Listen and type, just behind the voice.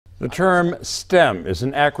The term STEM is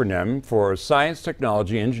an acronym for Science,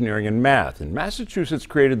 Technology, Engineering, and Math. And Massachusetts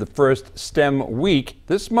created the first STEM Week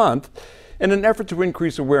this month in an effort to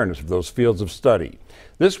increase awareness of those fields of study.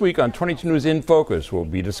 This week on 22 News InFocus, we'll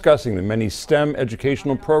be discussing the many STEM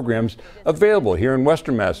educational programs available here in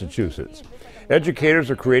Western Massachusetts.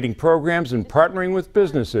 Educators are creating programs and partnering with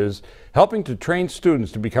businesses, helping to train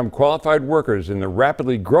students to become qualified workers in the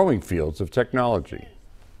rapidly growing fields of technology.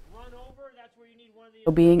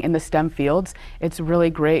 Being in the STEM fields, it's really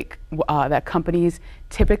great that companies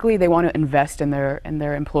typically they want to invest in their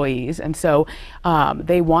employees, and so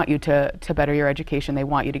they want you to better your education. They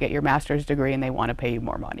want you to get your master's degree, and they want to pay you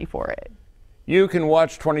more money for it. You can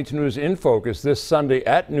watch 22 News InFocus this Sunday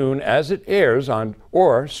at noon as it airs on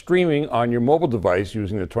or streaming on your mobile device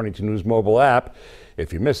using the 22 News mobile app.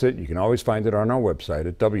 If you miss it, you can always find it on our website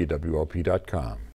at wwlp.com.